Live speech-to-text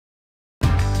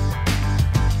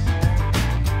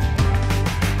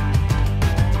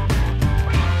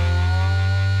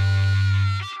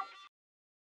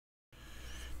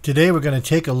Today we're going to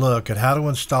take a look at how to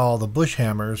install the bush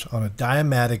hammers on a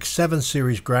Diamatic 7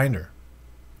 series grinder.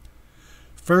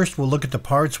 First, we'll look at the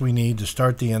parts we need to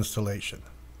start the installation.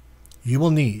 You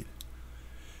will need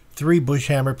 3 bush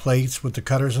hammer plates with the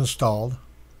cutters installed,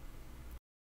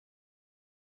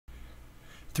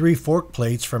 3 fork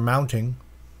plates for mounting,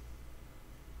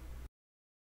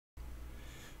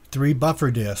 3 buffer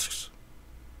discs,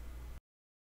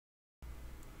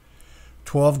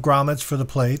 12 grommets for the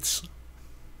plates,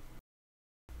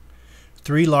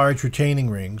 3 large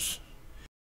retaining rings,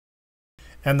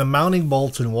 and the mounting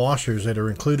bolts and washers that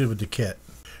are included with the kit.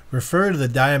 Refer to the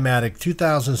Diamatic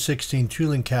 2016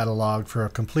 tooling catalog for a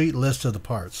complete list of the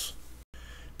parts.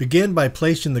 Begin by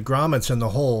placing the grommets in the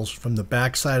holes from the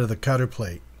back side of the cutter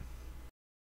plate.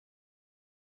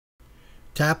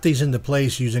 Tap these into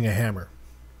place using a hammer.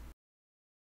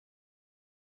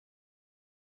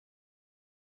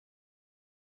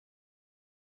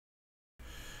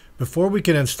 Before we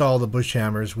can install the bush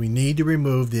hammers, we need to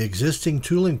remove the existing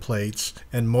tooling plates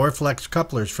and Morflex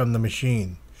couplers from the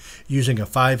machine using a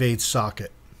 5/8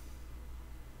 socket.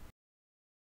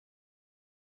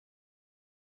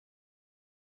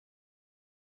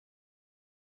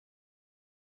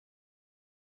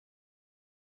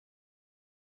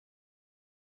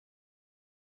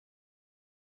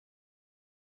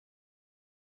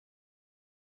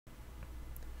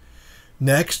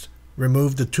 Next,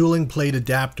 remove the tooling plate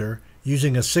adapter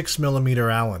using a 6mm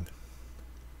Allen.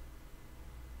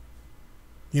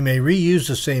 You may reuse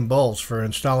the same bolts for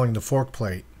installing the fork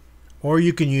plate, or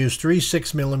you can use 3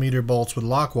 6mm bolts with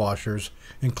lock washers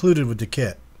included with the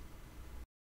kit.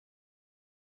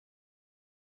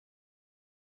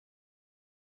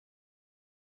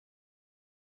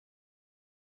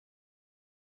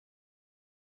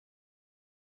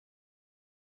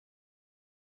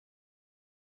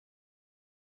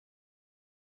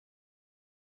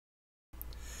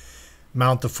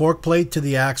 Mount the fork plate to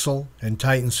the axle and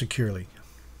tighten securely.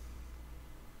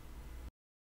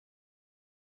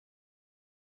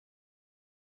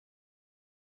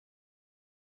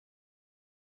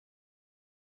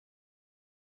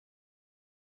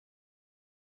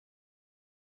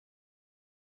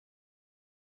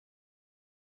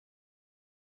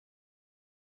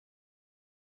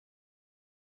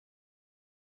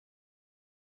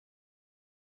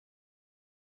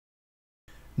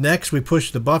 Next, we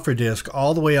push the buffer disc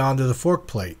all the way onto the fork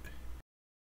plate,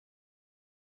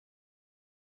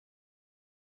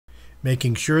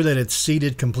 making sure that it's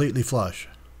seated completely flush.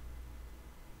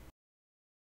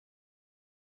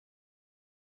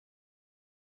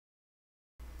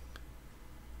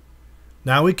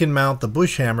 Now we can mount the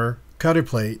bush hammer cutter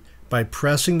plate by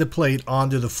pressing the plate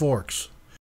onto the forks.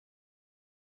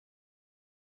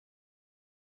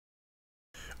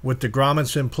 With the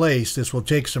grommets in place, this will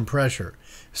take some pressure.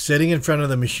 Sitting in front of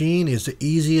the machine is the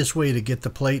easiest way to get the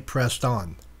plate pressed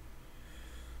on.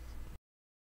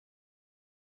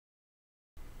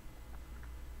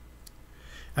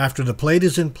 After the plate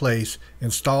is in place,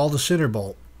 install the center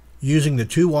bolt using the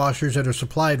 2 washers that are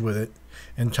supplied with it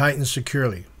and tighten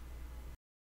securely.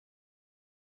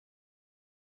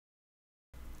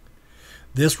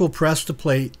 This will press the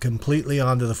plate completely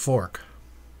onto the fork.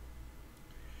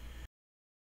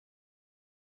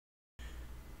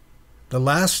 The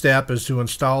last step is to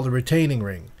install the retaining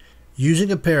ring.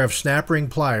 Using a pair of snap ring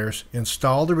pliers,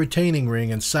 install the retaining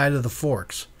ring inside of the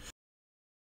forks.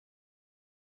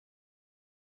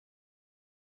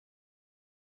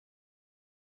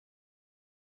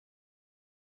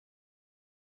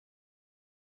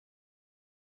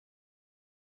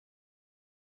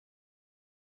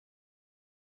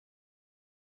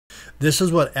 This is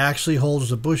what actually holds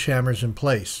the bush hammers in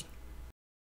place.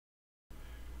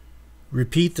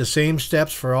 Repeat the same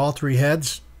steps for all 3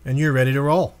 heads, and you're ready to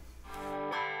roll.